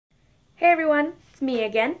Hey everyone, it's me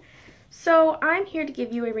again. So I'm here to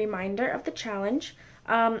give you a reminder of the challenge.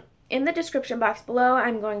 In the description box below,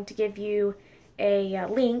 I'm going to give you a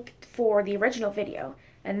link for the original video.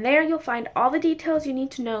 And there you'll find all the details you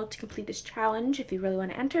need to know to complete this challenge if you really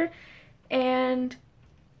want to enter. And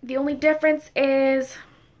the only difference is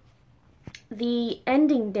the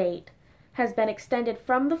ending date has been extended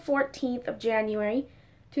from the 14th of January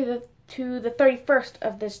to the 31st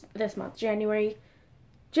of this month, January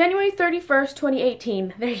 31st,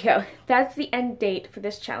 2018. There you go. That's the end date for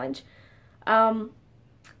this challenge. I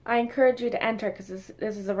encourage you to enter because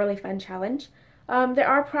this is a really fun challenge. There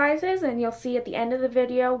are prizes, and you'll see at the end of the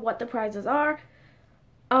video what the prizes are.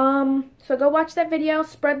 So go watch that video,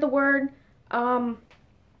 spread the word,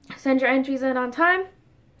 send your entries in on time,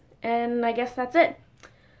 and I guess that's it.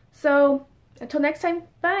 So until next time,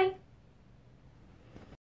 bye!